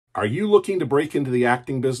Are you looking to break into the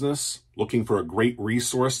acting business? Looking for a great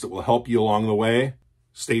resource that will help you along the way?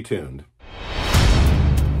 Stay tuned.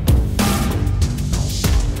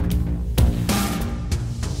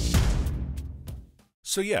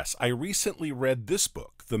 So yes, I recently read this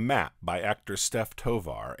book, The Map by actor Stef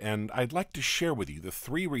Tovar, and I'd like to share with you the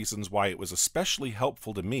 3 reasons why it was especially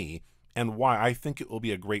helpful to me and why I think it will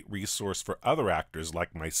be a great resource for other actors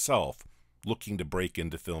like myself looking to break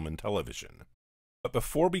into film and television. But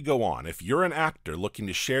before we go on, if you're an actor looking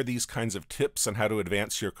to share these kinds of tips on how to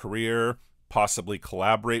advance your career, possibly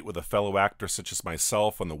collaborate with a fellow actor such as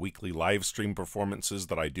myself on the weekly live stream performances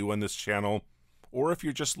that I do on this channel, or if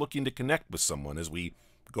you're just looking to connect with someone as we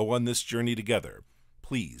go on this journey together,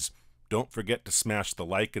 please don't forget to smash the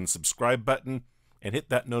like and subscribe button and hit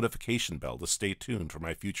that notification bell to stay tuned for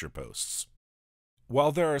my future posts.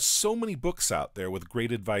 While there are so many books out there with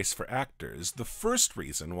great advice for actors, the first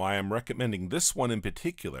reason why I'm recommending this one in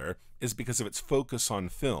particular is because of its focus on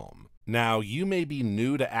film. Now, you may be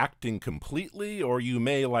new to acting completely, or you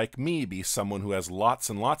may, like me, be someone who has lots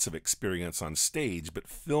and lots of experience on stage, but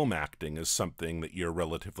film acting is something that you're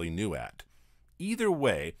relatively new at. Either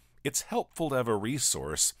way, it's helpful to have a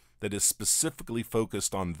resource that is specifically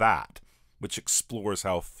focused on that, which explores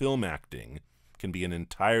how film acting can be an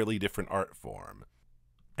entirely different art form,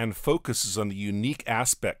 and focuses on the unique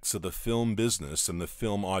aspects of the film business and the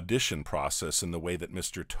film audition process in the way that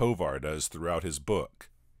Mr. Tovar does throughout his book.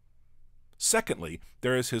 Secondly,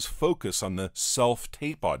 there is his focus on the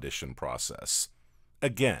self-tape audition process.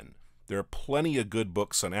 Again, there are plenty of good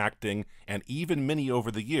books on acting, and even many over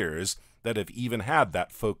the years, that have even had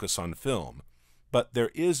that focus on film. But there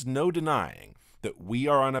is no denying that we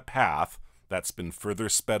are on a path that's been further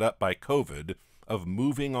sped up by COVID of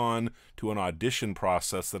moving on to an audition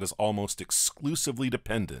process that is almost exclusively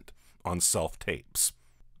dependent on self-tapes.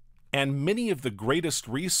 And many of the greatest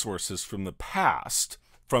resources from the past,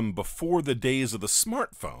 from before the days of the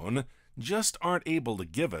smartphone, just aren't able to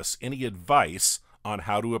give us any advice on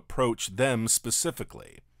how to approach them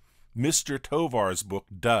specifically. Mr. Tovar's book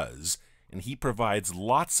does, and he provides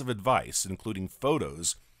lots of advice, including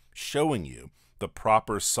photos, showing you the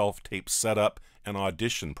proper self-tape setup and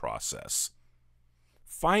audition process.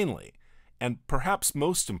 Finally, and perhaps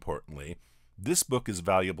most importantly, this book is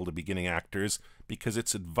valuable to beginning actors because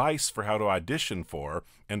its advice for how to audition for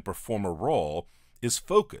and perform a role is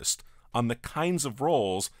focused on the kinds of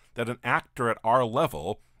roles that an actor at our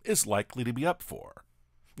level is likely to be up for.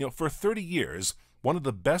 You know, for 30 years, one of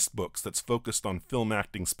the best books that's focused on film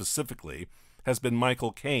acting specifically has been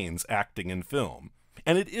Michael Caine's Acting in Film,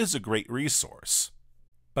 and it is a great resource.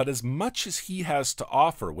 But as much as he has to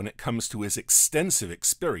offer when it comes to his extensive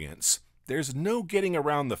experience, there's no getting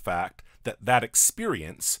around the fact that that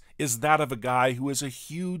experience is that of a guy who is a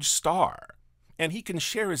huge star, and he can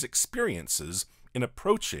share his experiences in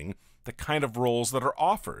approaching the kind of roles that are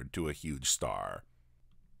offered to a huge star.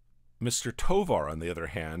 Mr. Tovar, on the other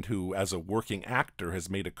hand, who as a working actor has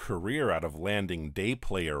made a career out of landing day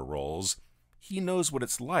player roles, he knows what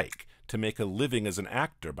it's like to make a living as an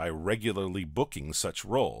actor by regularly booking such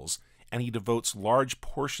roles, and he devotes large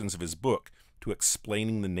portions of his book to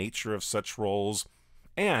explaining the nature of such roles,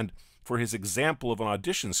 and for his example of an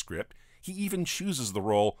audition script, he even chooses the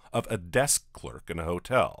role of a desk clerk in a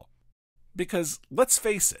hotel. Because, let's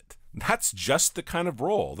face it, that's just the kind of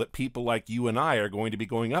role that people like you and I are going to be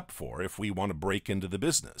going up for if we want to break into the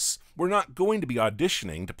business. We're not going to be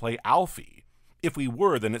auditioning to play Alfie. If we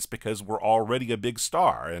were, then it's because we're already a big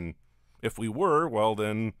star, and if we were, well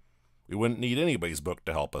then, we wouldn't need anybody's book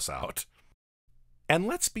to help us out. And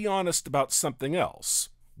let's be honest about something else.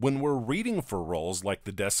 When we're reading for roles like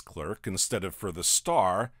the desk clerk instead of for the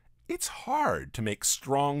star, it's hard to make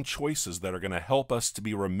strong choices that are going to help us to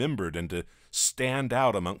be remembered and to stand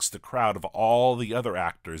out amongst the crowd of all the other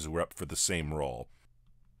actors who are up for the same role.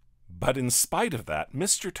 But in spite of that,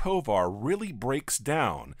 Mr. Tovar really breaks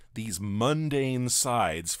down these mundane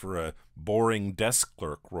sides for a boring desk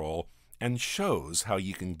clerk role and shows how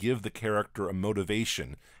you can give the character a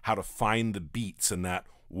motivation, how to find the beats in that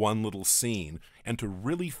one little scene, and to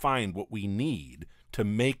really find what we need to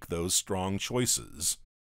make those strong choices.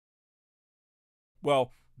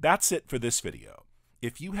 Well, that's it for this video.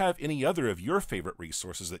 If you have any other of your favorite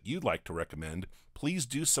resources that you'd like to recommend, please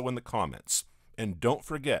do so in the comments. And don't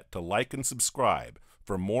forget to like and subscribe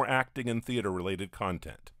for more acting and theater related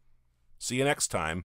content. See you next time.